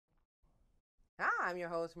Hi, I'm your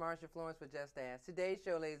host, Marsha Florence with Just Ask. Today's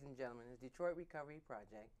show, ladies and gentlemen, is Detroit Recovery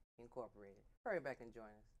Project Incorporated. Hurry back and join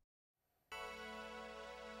us.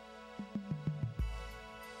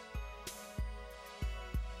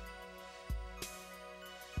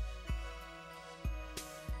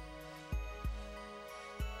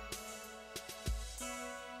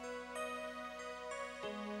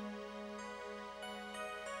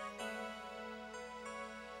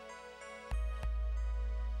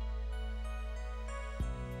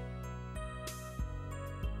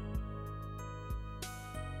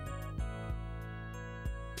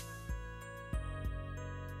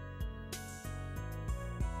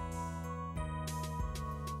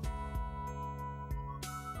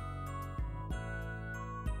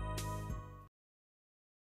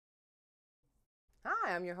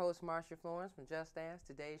 Hi, I'm your host, Marsha Florence from Just Ask.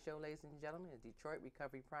 Today's show, ladies and gentlemen, is Detroit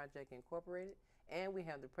Recovery Project Incorporated. And we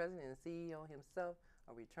have the president and CEO himself,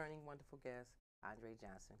 a returning wonderful guest, Andre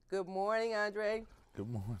Johnson. Good morning, Andre. Good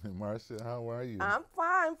morning, Marcia. How are you? I'm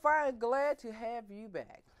fine. Glad to have you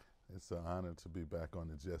back. It's an honor to be back on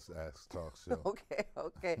the Just Ask Talk Show.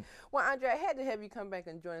 Okay. Well, Andre, I had to have you come back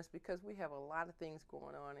and join us because we have a lot of things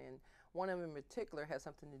going on, and one of them in particular has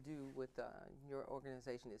something to do with your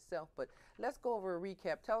organization itself. But let's go over a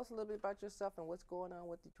recap. Tell us a little bit about yourself and what's going on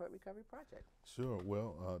with Detroit Recovery Project. Sure.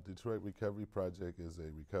 Well, Detroit Recovery Project is a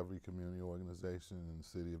recovery community organization in the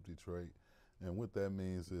city of Detroit. And what that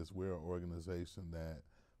means is we're an organization that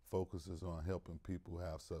focuses on helping people who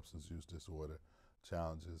have substance use disorder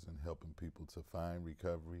challenges and helping people to find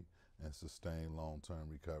recovery and sustain long-term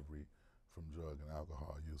recovery from drug and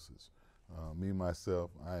alcohol usage.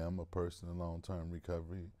 Myself, I am a person in long-term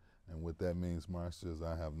recovery, and what that means, Marcia, is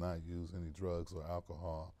I have not used any drugs or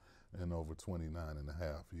alcohol in over 29 and a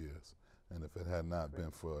half years. And if it had not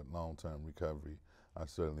been for long-term recovery, I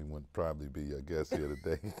certainly wouldn't probably be your guest here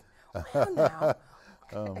today. Well, now.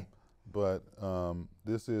 Okay. But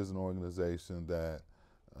this is an organization that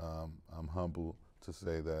I'm humble to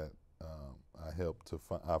say that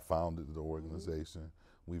I founded the organization.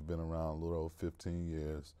 We've been around a little over 15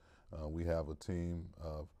 years. We have a team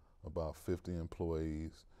of about 50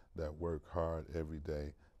 employees that work hard every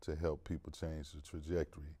day to help people change the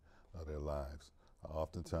trajectory of their lives.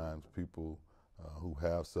 Oftentimes people who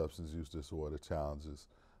have substance use disorder challenges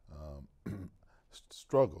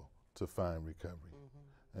struggle to find recovery.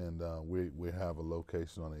 And we have a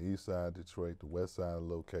location on the east side of Detroit, the west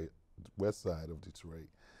side of Detroit,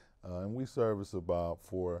 and we service about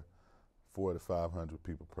 400 to 500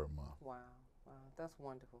 people per month. Wow, that's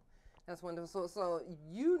wonderful. That's wonderful. So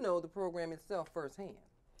you know the program itself firsthand.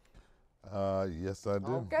 Yes, I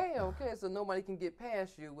do. Okay. So nobody can get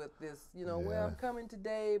past you with this, well, I'm coming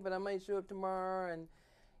today, but I might show up tomorrow. And,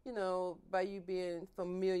 by you being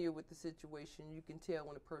familiar with the situation, you can tell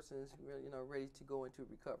when a person is really, ready to go into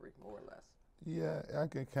recovery, more or less. Yeah, I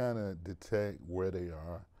can kind of detect where they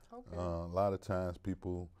are. Okay. A lot of times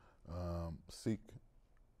people seek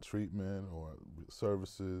treatment or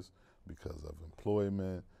services because of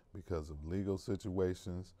employment, because of legal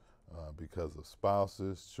situations, because of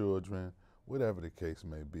spouses, children, whatever the case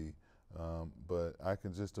may be. But I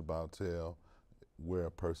can just about tell where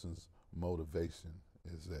a person's motivation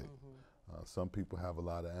is at. Some people have a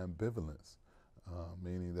lot of ambivalence,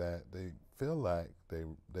 meaning that they feel like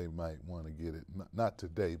they might want to get it, not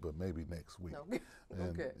today, but maybe next week. No.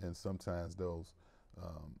 And sometimes those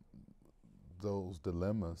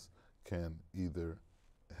dilemmas can either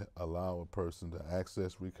allow a person to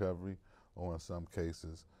access recovery, or in some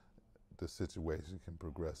cases, the situation can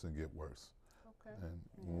progress and get worse. Okay. And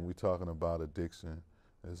when we're talking about addiction,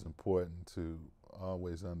 it's important to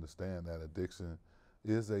always understand that addiction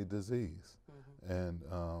is a disease. And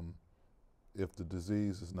if the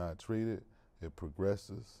disease is not treated, it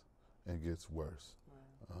progresses and gets worse.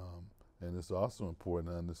 Wow. And it's also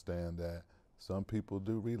important to understand that some people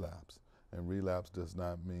do relapse. And relapse does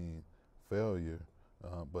not mean failure,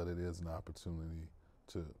 but it is an opportunity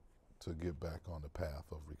to get back on the path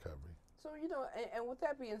of recovery. So, and with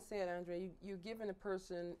that being said, Andre, you're giving a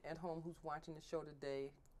person at home who's watching the show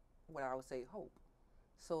today what I would say hope.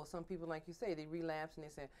 So some people, like you say, they relapse and they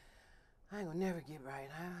say, I ain't gonna never get right.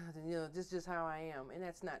 This is just how I am. And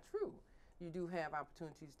that's not true. You do have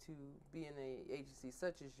opportunities to be in an agency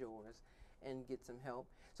such as yours and get some help.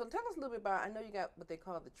 So tell us a little bit about, I know you got what they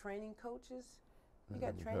call the training coaches. You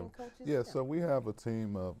got training coaches? Yeah, so we have a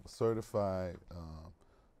team of certified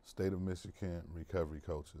state of Michigan recovery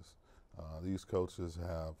coaches. These coaches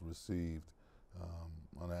have received,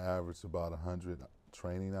 on an average, about 100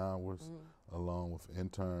 training hours, along with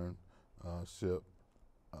internship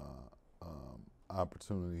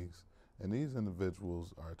opportunities. And these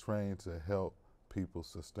individuals are trained to help people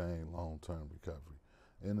sustain long-term recovery.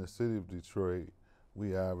 In the city of Detroit,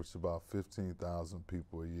 we average about 15,000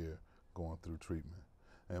 people a year going through treatment.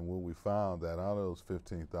 And what we found that out of those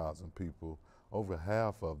 15,000 people, over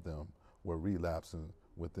half of them were relapsing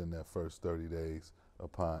within their first 30 days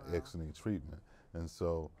upon exiting treatment. And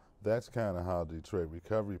so that's kind of how the Detroit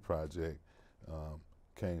Recovery Project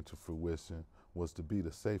came to fruition, was to be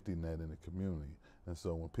the safety net in the community. And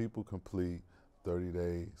so when people complete 30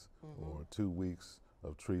 days or 2 weeks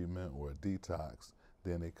of treatment or a detox,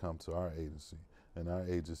 then they come to our agency. And our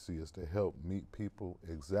agency is to help meet people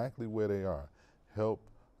exactly where they are, help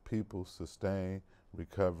people sustain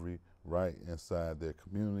recovery right inside their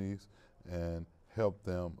communities, and help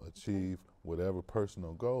them achieve whatever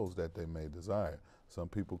personal goals that they may desire. Some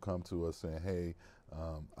people come to us saying, hey,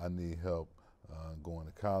 I need help going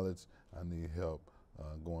to college, I need help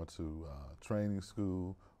going to training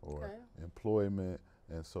school or employment.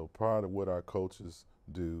 And so part of what our coaches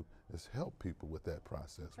do is help people with that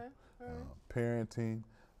process. Parenting,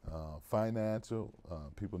 financial,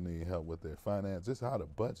 people need help with their finance, just how to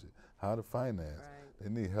budget, how to finance. They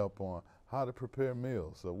need help on how to prepare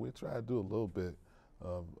meals. So we try to do a little bit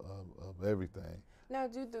of everything. Now,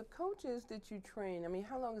 do the coaches that you train, I mean,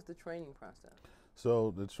 how long is the training process?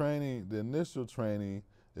 So the training, the initial training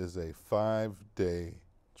is a 5-day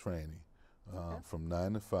training from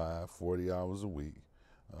 9 to 5, 40 hours a week,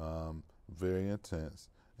 very intense.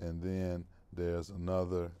 And then there's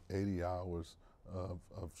another 80 hours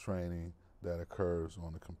of training that occurs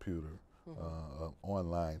on the computer,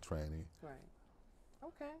 online training. Right.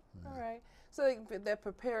 Okay. All right. So that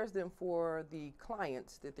prepares them for the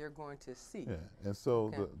clients that they're going to see. Yeah. And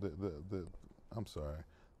so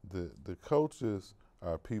the coaches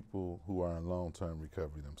are people who are in long-term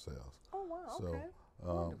recovery themselves. Oh wow. So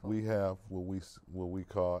okay. we have what we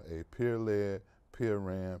call a peer-led,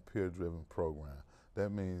 peer-ran, peer-driven program. That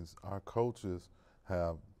means our coaches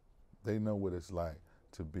they know what it's like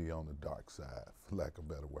to be on the dark side, for lack of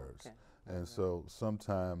better words. And so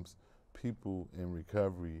sometimes people in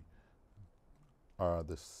recovery are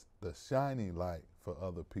the shining light for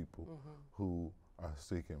other people who are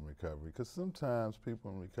seeking recovery. Because sometimes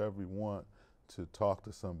people in recovery want to talk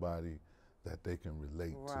to somebody that they can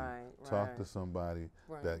relate to, talk to somebody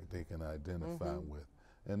that they can identify with.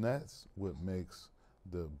 And that's what makes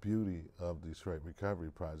the beauty of Detroit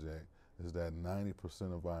Recovery Project, is that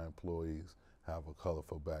 90% of our employees have a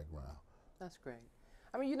colorful background. That's great.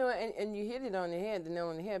 I mean, you know, and you hit it on the head, the nail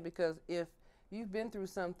on the head, because if you've been through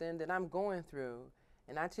something that I'm going through,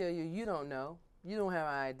 and I tell you, you don't know, you don't have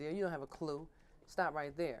an idea, you don't have a clue, stop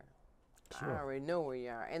right there. Sure. I already know where you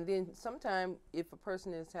are. And then sometime if a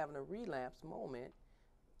person is having a relapse moment,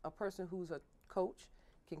 a person who's a coach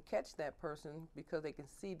can catch that person because they can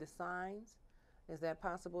see the signs. Is that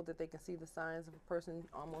possible, that they can see the signs of a person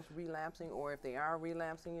almost relapsing, or if they are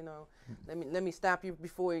relapsing, you know, let me stop you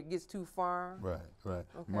before it gets too far? Right. Okay.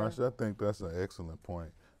 Marsha, I think that's an excellent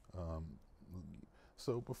point.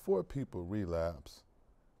 So before people relapse,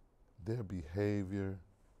 their behavior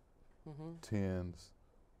tends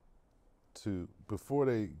to, before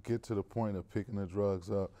they get to the point of picking the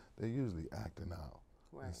drugs up, they're usually acting out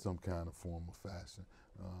in some kind of form or fashion.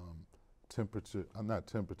 Not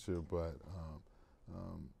temperature, but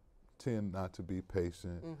tend not to be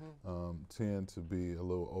patient, tend to be a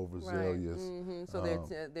little overzealous. So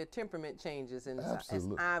their temperament changes, and it's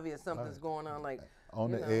obvious something's going on, like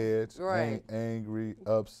on the edge, angry,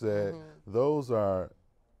 upset. Those are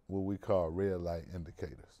what we call red light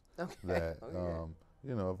indicators. That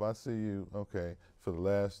you know, if I see you, for the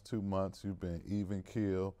last 2 months you've been even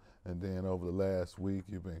keel, and then over the last week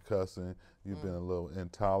you've been cussing, you've been a little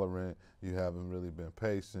intolerant, you haven't really been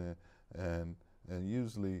patient, and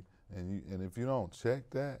usually, and if you don't check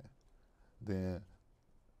that, then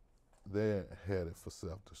they're headed for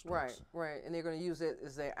self-destruction. Right, and they're going to use it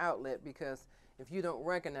as their outlet, because if you don't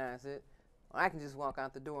recognize it, I can just walk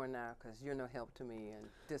out the door now because you're no help to me, and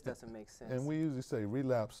this doesn't make sense. And we usually say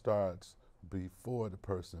relapse starts before the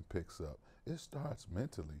person picks up. It starts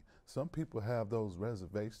mentally. Some people have those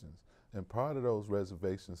reservations, and part of those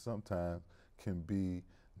reservations sometimes can be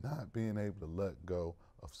not being able to let go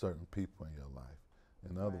of certain people in your life.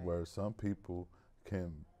 In other words, some people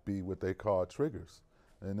can be what they call triggers.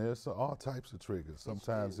 And there's all types of triggers.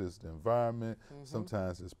 Sometimes it's the environment,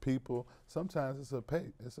 sometimes it's people, sometimes it's a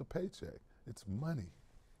paycheck. It's money.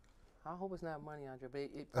 I hope it's not money, Andre, but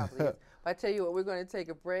it probably is. I tell you what, we're going to take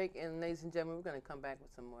a break, and ladies and gentlemen, we're going to come back with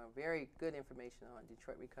some more very good information on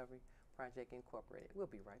Detroit Recovery Project Incorporated. We'll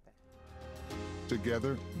be right back.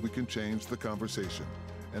 Together, we can change the conversation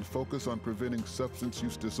and focus on preventing substance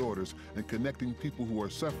use disorders and connecting people who are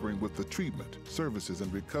suffering with the treatment, services,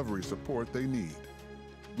 and recovery support they need.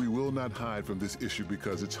 We will not hide from this issue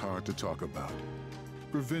because it's hard to talk about.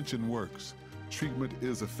 Prevention works. Treatment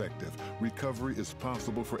is effective. Recovery is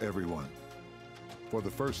possible for everyone. For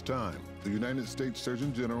the first time, the United States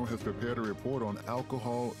Surgeon General has prepared a report on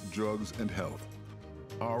alcohol, drugs, and health.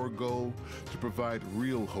 Our goal, to provide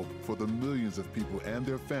real hope for the millions of people and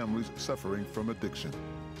their families suffering from addiction.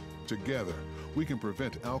 Together, we can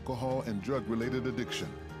prevent alcohol and drug-related addiction,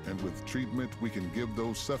 and with treatment, we can give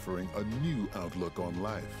those suffering a new outlook on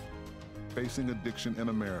life. Facing Addiction in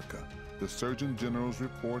America, the Surgeon General's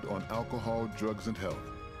report on alcohol, drugs, and health.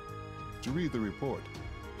 To read the report,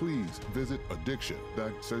 please visit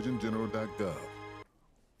addiction.surgeongeneral.gov.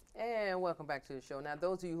 And welcome back to the show. Now,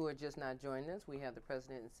 those of you who are just not joining us, we have the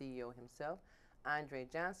president and CEO himself, Andre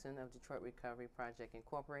Johnson of Detroit Recovery Project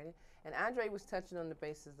Incorporated. And Andre was touching on the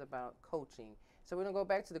basis about coaching. So we're going to go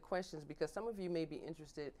back to the questions because some of you may be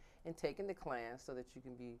interested in taking the class so that you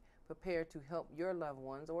can be prepared to help your loved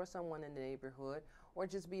ones or someone in the neighborhood or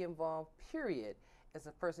just be involved, period, as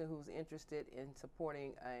a person who's interested in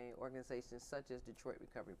supporting an organization such as Detroit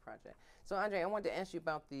Recovery Project. So Andre, I wanted to ask you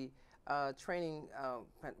about the training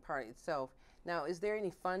part itself. Now, is there any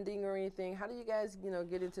funding or anything? How do you guys,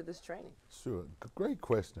 get into this training? Sure, great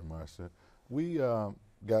question, Marcia. We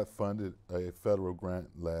got funded a federal grant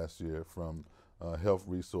last year from Health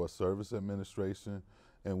Resource Service Administration,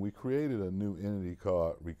 and we created a new entity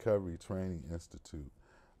called Recovery Training Institute.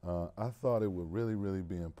 I thought it would really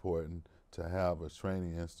be important to have a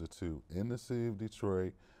training institute in the city of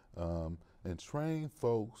Detroit and train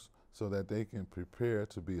folks so that they can prepare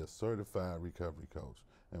to be a certified recovery coach.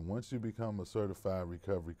 And once you become a certified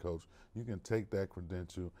recovery coach, you can take that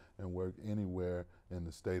credential and work anywhere in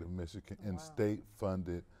the state of Michigan in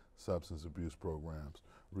state-funded substance abuse programs.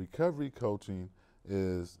 Recovery coaching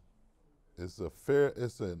is a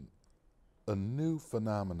new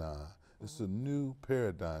phenomenon. It's a new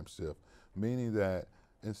paradigm shift, meaning that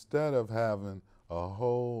instead of having a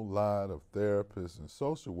whole lot of therapists and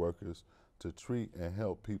social workers to treat and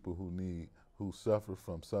help people who suffer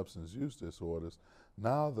from substance use disorders,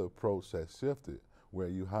 now the approach has shifted where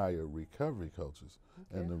you hire recovery coaches,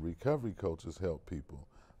 and the recovery coaches help people.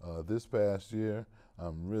 This past year,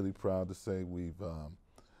 I'm really proud to say we've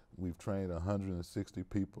trained 160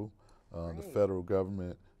 people. The federal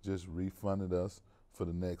government just refunded us for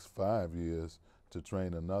the next 5 years to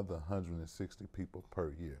train another 160 people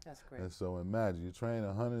per year. That's great. And so imagine, you train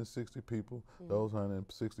 160 people, those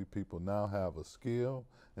 160 people now have a skill,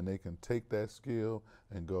 and they can take that skill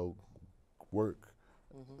and go work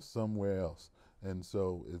somewhere else. And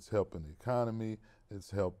so it's helping the economy,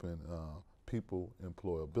 it's helping people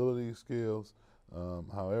employability skills.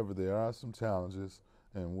 However, there are some challenges,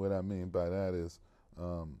 and what I mean by that is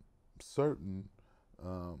certain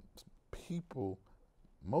people,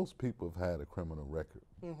 most people have had a criminal record.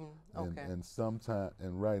 And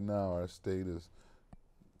right now our state is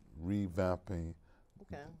revamping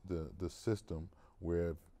the system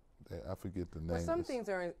where, I forget the name. But some things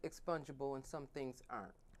are expungible and some things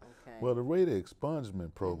aren't. Well, the way the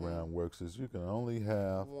expungement program works is you can only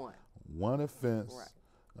have one offense,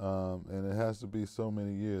 and it has to be so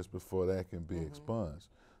many years before that can be expunged.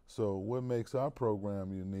 So what makes our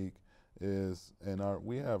program unique is,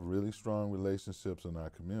 we have really strong relationships in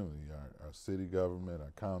our community. Our city government,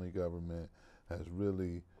 our county government has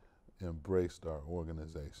really embraced our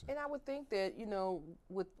organization. And I would think that,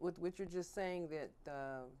 with what you're just saying, that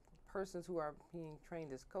persons who are being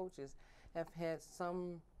trained as coaches have had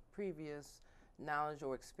some previous knowledge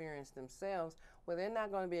or experience themselves, well, they're not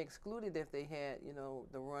going to be excluded if they had,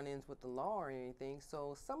 the run-ins with the law or anything.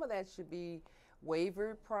 So some of that should be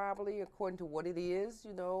wavered probably according to what it is,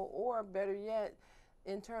 or better yet,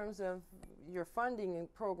 in terms of your funding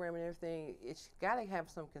and program and everything, it's got to have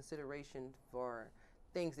some consideration for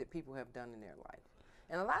things that people have done in their life.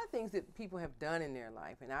 And a lot of things that people have done in their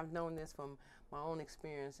life, and I've known this from my own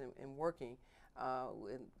experience in working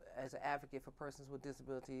as an advocate for persons with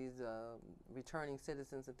disabilities, returning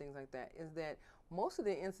citizens and things like that, is that most of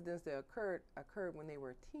the incidents that occurred when they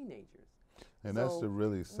were teenagers. And that's the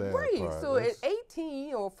really sad part. So at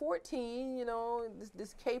 18 or 14,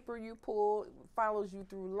 this caper you pull follows you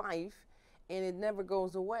through life, and it never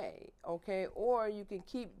goes away, Or you can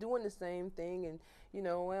keep doing the same thing and,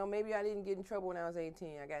 well, maybe I didn't get in trouble when I was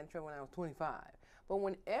 18. I got in trouble when I was 25. But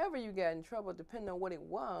whenever you got in trouble, depending on what it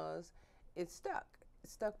was, it stuck. It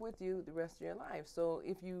stuck with you the rest of your life. So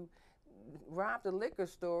if you robbed a liquor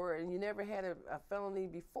store and you never had a felony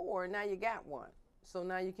before, now you got one. So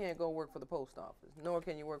now you can't go work for the post office, nor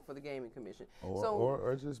can you work for the gaming commission.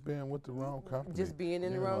 Or just being with the wrong company. Just being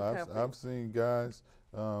in the wrong company. I've seen guys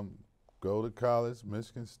go to college,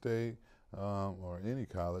 Michigan State, or any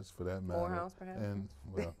college for that matter. Morehouse, perhaps? And,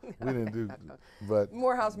 well, we didn't do, but.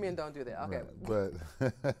 Morehouse men don't do that, okay.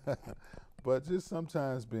 Right, but just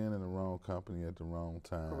sometimes being in the wrong company at the wrong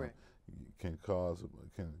time. Correct. Can cause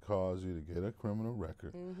you to get a criminal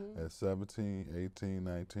record at 17, 18,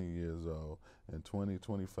 19 years old, and 20,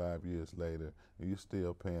 25 years later, you're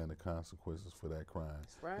still paying the consequences for that crime.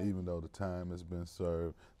 That's right. Even though the time has been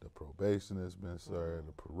served, the probation has been served,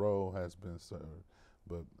 the parole has been served,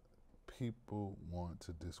 but people want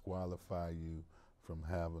to disqualify you from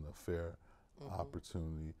having a fair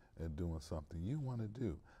opportunity and doing something you want to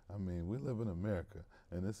do. I mean, we live in America,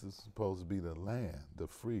 and this is supposed to be the land, the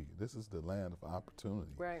free. This is the land of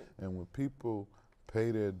opportunity. Right. And when people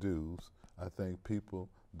pay their dues, I think people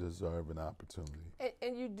deserve an opportunity.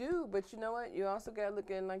 And you do, but you know what? You also got to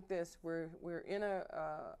look at it like this. We're in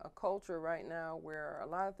a culture right now where a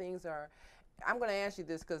lot of things are. I'm going to ask you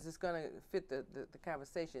this because it's going to fit the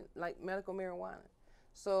conversation, like medical marijuana.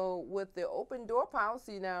 So with the open door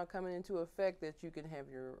policy now coming into effect, that you can have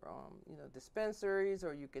your dispensaries,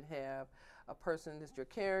 or you can have a person that's your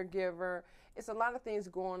caregiver. It's a lot of things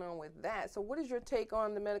going on with that. So what is your take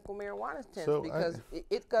on the medical marijuana tent? So because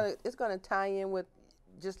it's gonna tie in with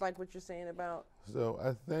just like what you're saying about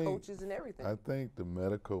coaches and everything. I think the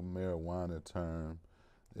medical marijuana term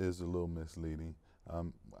is a little misleading.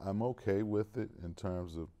 I'm okay with it in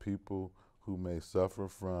terms of people who may suffer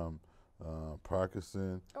from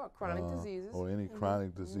Parkinson, or chronic diseases, or any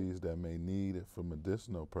chronic disease that may need it for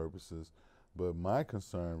medicinal purposes. But my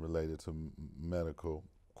concern related to medical,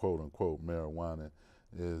 quote unquote, marijuana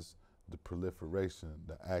is the proliferation,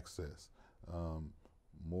 the access.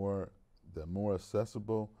 The more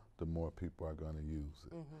accessible, the more people are going to use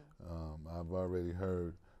it. I've already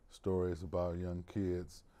heard stories about young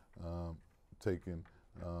kids taking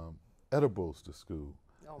edibles to school,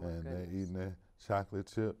 and they're eating their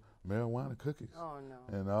chocolate chip marijuana cookies. Oh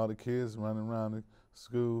no! And all the kids running around the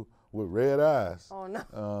school with red eyes. Oh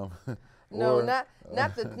no! No, not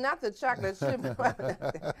the chocolate chip.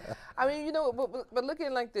 I mean, but look at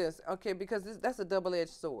it like this, okay? Because that's a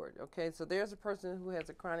double-edged sword, okay? So there's a person who has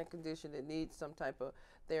a chronic condition that needs some type of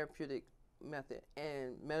therapeutic method,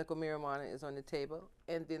 and medical marijuana is on the table,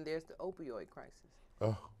 and then there's the opioid crisis.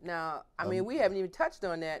 Oh. Now, I mean, we haven't even touched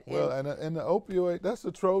on that. Well, and the opioid, that's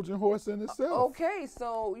a Trojan horse in itself. Okay,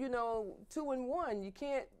 so, 2 in 1, you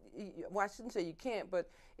can't, well, I shouldn't say you can't, but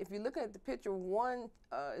if you look at the picture, one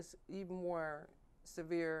is even more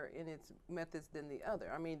severe in its methods than the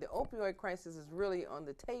other. I mean, the opioid crisis is really on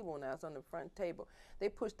the table now. It's on the front table. They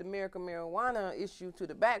pushed the medical marijuana issue to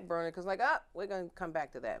the back burner because, we're going to come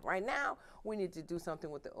back to that. Right now, we need to do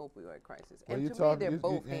something with the opioid crisis. Well, and to me, they're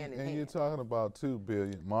both hand in hand. And you're talking about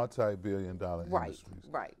multi-billion-dollar industries.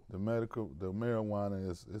 Right. The marijuana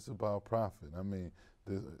it's about profit. I mean,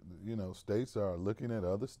 states are looking at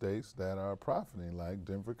other states that are profiting, like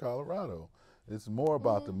Denver, Colorado. It's more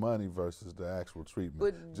about the money versus the actual treatment.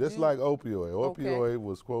 But just like opioid. Opioid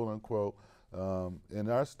was, quote unquote, in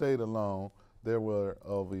our state alone, there were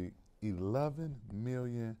over 11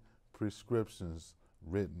 million prescriptions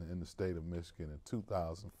written in the state of Michigan in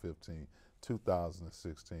 2015,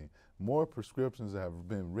 2016. More prescriptions have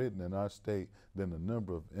been written in our state than the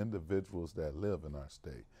number of individuals that live in our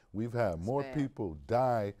state. We've had more people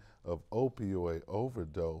die of opioid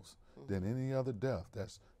overdose than any other death.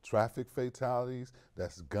 That's traffic fatalities,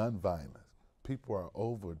 that's gun violence. People are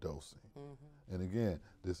overdosing. And again,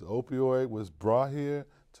 this opioid was brought here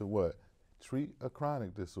to what? Treat a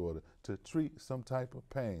chronic disorder, to treat some type of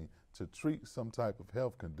pain, to treat some type of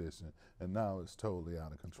health condition, and now it's totally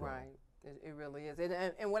out of control. Right, it really is.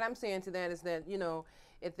 And what I'm saying to that is that,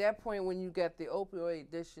 at that point when you get the opioid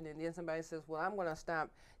addiction and then somebody says, well, I'm going to stop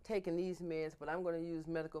taking these meds, but I'm going to use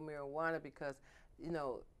medical marijuana because,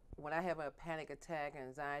 when I have a panic attack,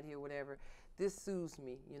 anxiety or whatever, this soothes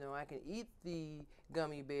me. I can eat the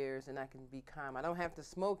gummy bears and I can be calm. I don't have to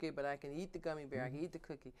smoke it, but I can eat the gummy bear, I can eat the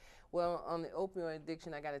cookie. Well, on the opioid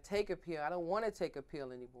addiction, I got to take a pill. I don't want to take a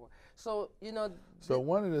pill anymore. So, So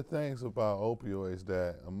one of the things about opioids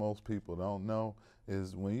that most people don't know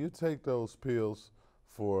is when you take those pills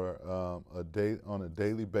for on a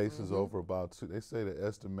daily basis over about they say they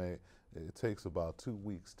estimate it takes about 2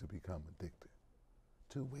 weeks to become addicted.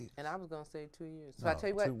 2 weeks. And I was going to say 2 years. So no, I tell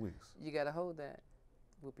you what, 2 weeks. You got to hold that.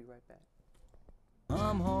 We'll be right back.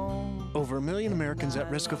 Over 1 million Americans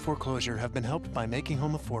at risk of foreclosure have been helped by making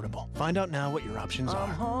home affordable. Find out now what your options are.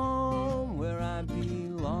 Home where I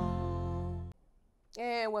belong.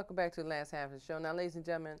 And welcome back to the last half of the show. Now, ladies and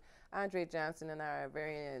gentlemen, Andre Johnson and I are a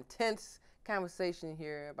very intense conversation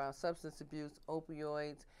here about substance abuse,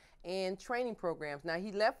 opioids, and training programs. Now,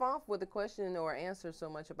 he left off with a question or answer so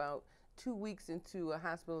much about 2 weeks into a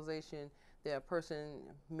hospitalization that a person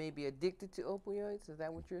may be addicted to opioids. Is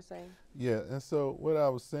that what you're saying? Yeah, and so what I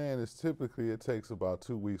was saying is typically it takes about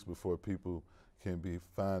 2 weeks before people can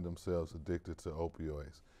find themselves addicted to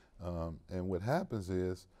opioids. And what happens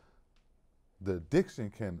is the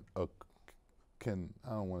addiction can I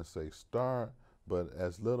don't want to say start, but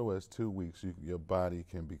as little as 2 weeks, your body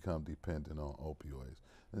can become dependent on opioids.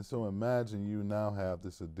 And so imagine you now have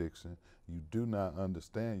this addiction. You do not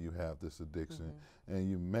understand you have this addiction, and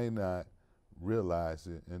you may not realize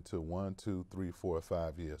it until 1, 2, 3, 4,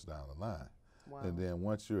 5 years down the line. Wow. And then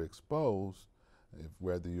once you're exposed,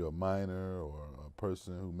 whether you're a minor or a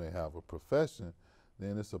person who may have a profession,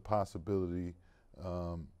 then it's a possibility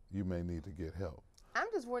you may need to get help. I'm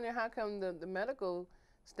just wondering how come the medical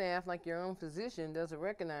staff, like your own physician, doesn't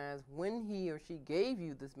recognize when he or she gave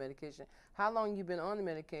you this medication, how long you've been on the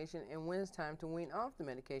medication, and when it's time to wean off the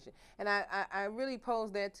medication. And I really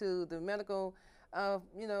pose that to the medical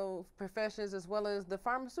professions as well as the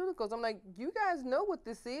pharmaceuticals. I'm like, you guys know what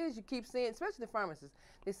this is. You keep saying, especially the pharmacists,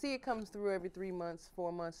 they see it comes through every 3 months,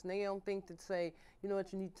 4 months, and they don't think to say, you know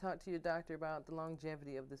what, you need to talk to your doctor about the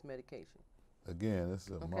longevity of this medication. Again, it's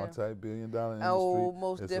a multi-billion-dollar industry. Oh,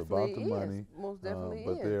 most it's definitely about the money. Most definitely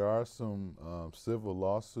but there are some civil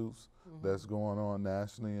lawsuits that's going on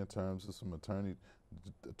nationally in terms of some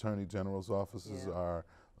attorney general's offices are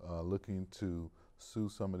looking to sue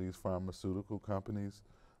some of these pharmaceutical companies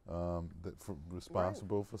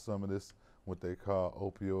responsible for some of this, what they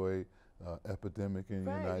call opioid epidemic in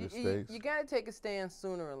the United States. You got to take a stand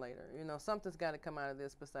sooner or later. You know, something's got to come out of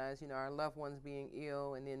this besides, our loved ones being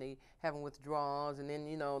ill and then they having withdrawals and then,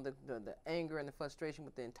 the anger and the frustration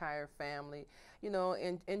with the entire family,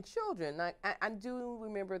 and children. I do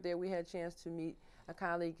remember that we had a chance to meet a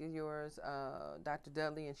colleague of yours, Dr.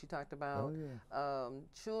 Dudley, and she talked about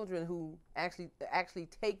children who actually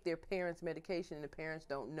take their parents' medication and the parents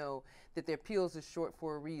don't know that their pills are short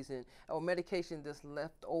for a reason, or medication that's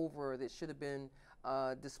left over that should have been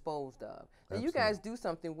disposed of. Now, you guys do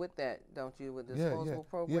something with that, don't you, with the disposable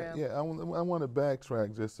program? Yeah. I want to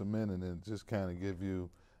backtrack just a minute and just kind of give you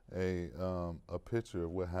a picture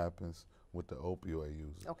of what happens with the opioid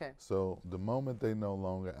users. Okay. So the moment they no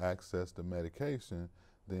longer access the medication,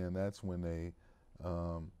 then that's when they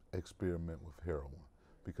experiment with heroin,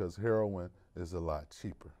 because heroin is a lot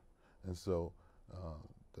cheaper. And so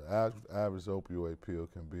the average opioid pill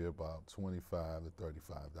can be about $25 to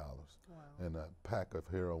 $35. Wow. And a pack of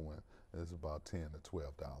heroin is about $10 to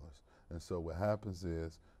 $12. And so what happens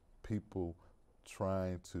is people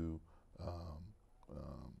trying to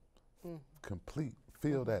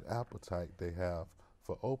fill that appetite they have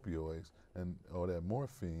for opioids or that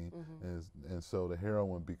morphine, and so the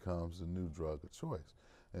heroin becomes the new drug of choice.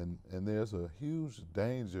 And there's a huge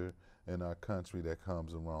danger in our country that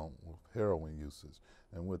comes along with heroin usage.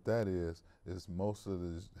 And what that is most of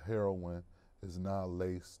the heroin is now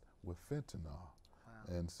laced with fentanyl. Wow.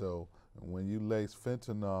 And so when you lace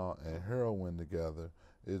fentanyl and heroin together,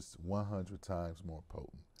 it's 100 times more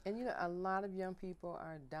potent. And a lot of young people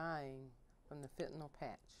are dying from the fentanyl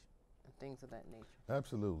patch and things of that nature.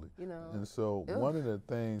 Absolutely. And so one of the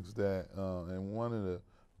things that, and one of the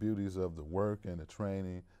beauties of the work and the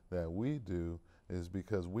training that we do is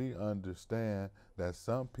because we understand that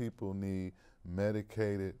some people need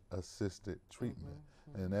medicated assisted treatment.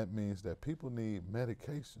 And that means that people need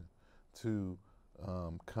medication to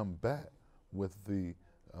combat with the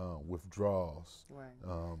withdrawals,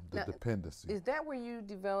 the dependency. Is that where you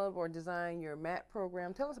develop or design your MAT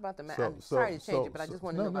program? Tell us about the MAT. I'm sorry to change it, but I just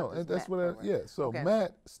want to know about this that's MAT program. So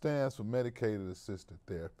MAT stands for medicated assisted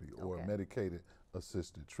therapy or medicated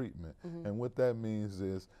assisted treatment. And what that means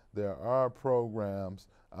is there are programs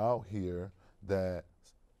out here that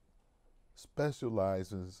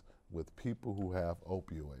specializes with people who have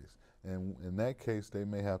opioids. And in that case, they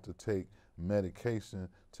may have to take medication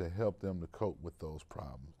to help them to cope with those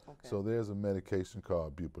problems. So there's a medication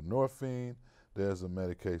called buprenorphine, there's a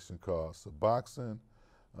medication called Suboxone,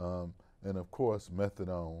 and of course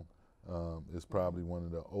methadone is probably one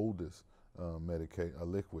of the oldest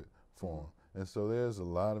liquid form. And so there's a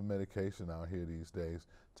lot of medication out here these days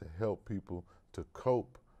to help people to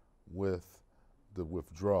cope with the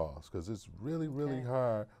withdrawals, because it's really, really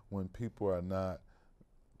hard when people are not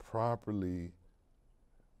properly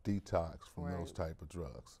detoxed from those type of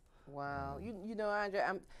drugs. Wow. You know, Andre,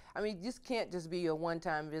 I mean, this can't just be a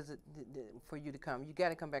one-time visit for you to come. You got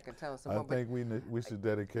to come back and tell us some more. I think we should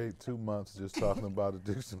dedicate 2 months just talking about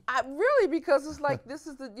addiction. Really, because it's like this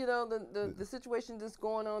is the situation that's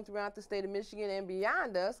going on throughout the state of Michigan and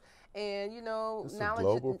beyond us, and It's knowledge, a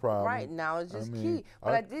global problem. right? Knowledge is key.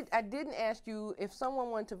 But I didn't ask you if someone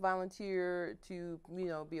wanted to volunteer to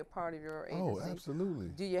be a part of your agency. Oh, absolutely.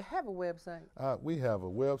 Do you have a website? We have a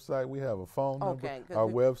website. We have a phone number. Okay. Our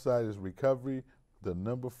website is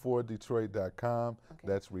recovery4detroit.com. Okay.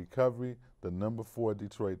 That's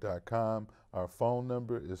recovery4detroit.com. Our phone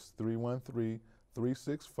number is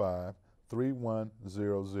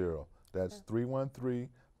 313-365-3100. That's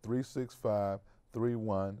 313-365-3100.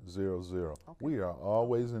 Okay. We are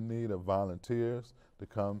always in need of volunteers to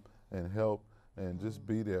come and help and just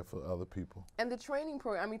be there for other people. And the training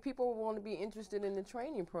program, I mean, people want to be interested in the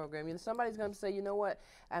training program. Somebody's going to say, you know what,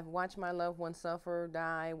 I've watched my loved one suffer,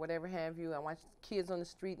 die, whatever have you. I watched kids on the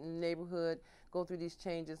street in the neighborhood go through these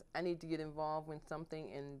changes. I need to get involved in something,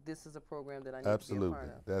 and this is a program that I need to be a part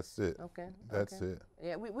of. That's it. Okay. That's it.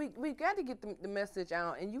 Yeah, we got to get the message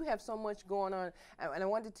out, and you have so much going on. And I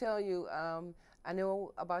wanted to tell you, I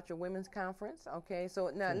know about your women's conference, okay? So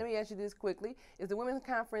now let me ask you this quickly. Is the women's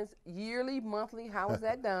conference yearly, monthly? How is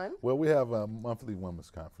that done? Well, we have a monthly women's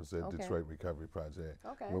conference at Okay. Detroit Recovery Project,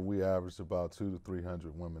 Okay. where we average about 200 to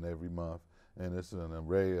 300 women every month. And it's an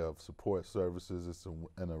array of support services. It's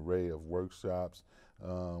an array of workshops.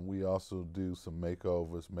 We also do some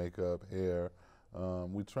makeovers, makeup, hair.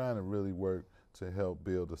 We're trying to really work to help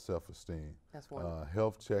build a self-esteem. That's wonderful.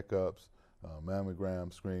 Health checkups,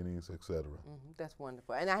 mammogram screenings, etc. That's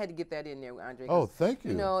wonderful. And I had to get that in there, Andre. Oh, thank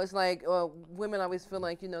you. You know, it's like women always feel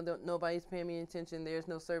like, nobody's paying me attention. There's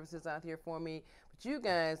no services out here for me. But you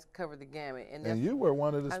guys cover the gamut. And you were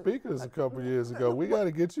one of the speakers a couple of years ago. We got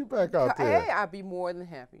to get you back out there. Hey, I'd be more than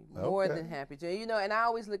happy. More than happy. And I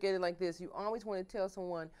always look at it like this. You always want to tell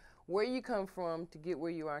someone where you come from to get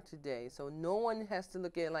where you are today. So no one has to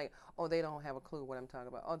look at it like, oh, they don't have a clue what I'm talking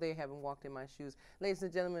about. Oh, they haven't walked in my shoes. Ladies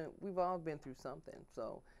and gentlemen, we've all been through something.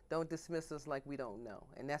 So don't dismiss us like we don't know.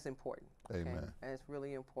 And that's important. Okay? Amen. And it's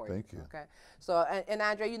really important. Thank you. Okay. So, and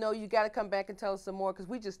Andre, you got to come back and tell us some more, because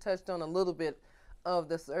we just touched on a little bit of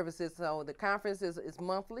the services. So the conference is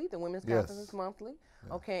monthly. The women's conference is monthly.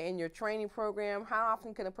 Yeah. Okay, and your training program, how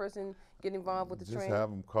often can a person get involved with the training? Just have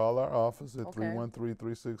them call our office at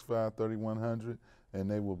 313-365-3100, and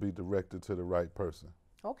they will be directed to the right person.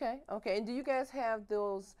 Okay. And do you guys have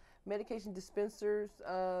those medication dispensers,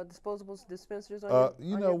 disposable dispensers on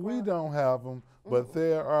your we don't have them, but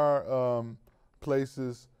there are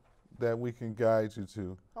places that we can guide you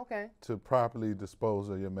to properly dispose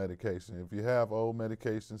of your medication. If you have old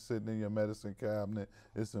medication sitting in your medicine cabinet,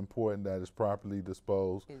 it's important that it's properly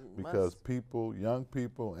disposed, because young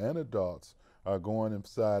people and adults are going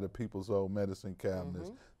inside of people's old medicine cabinets,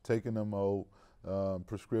 taking them old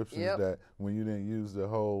prescriptions that when you didn't use the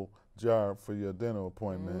whole jar for your dental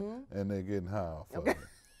appointment, and they're getting high off of it.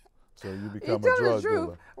 So you become a drug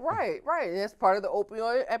dealer. Right. And that's part of the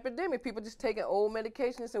opioid epidemic. People just taking old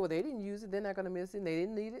medication and say, well, they didn't use it, they're not going to miss it, and they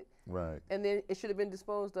didn't need it. Right. And then it should have been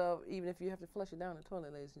disposed of, even if you have to flush it down the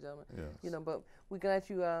toilet, ladies and gentlemen. Yes. But we're glad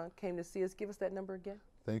you came to see us. Give us that number again.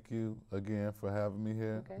 Thank you again for having me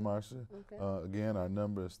here, Marsha. Again, our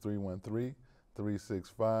number is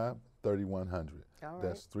 313-365-3100. All right.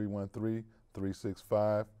 That's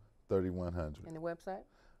 313-365-3100. And the website?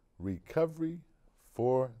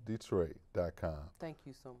 recovery4detroit.com. Thank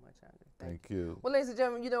you so much, Andre. Thank you. Well, ladies and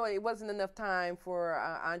gentlemen, it wasn't enough time for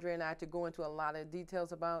Andre and I to go into a lot of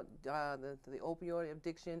details about the opioid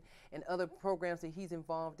addiction and other programs that he's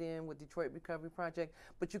involved in with Detroit Recovery Project.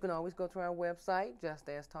 But you can always go to our website,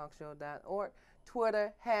 justasktalkshow.org,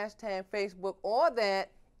 Twitter, hashtag Facebook, all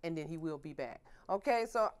that, and then he will be back. Okay,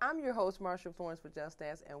 so I'm your host, Marsha Florence, for Just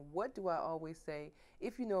Ask, and what do I always say?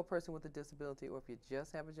 If you know a person with a disability, or if you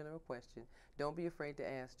just have a general question, don't be afraid to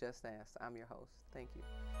ask. Just ask. I'm your host. Thank you.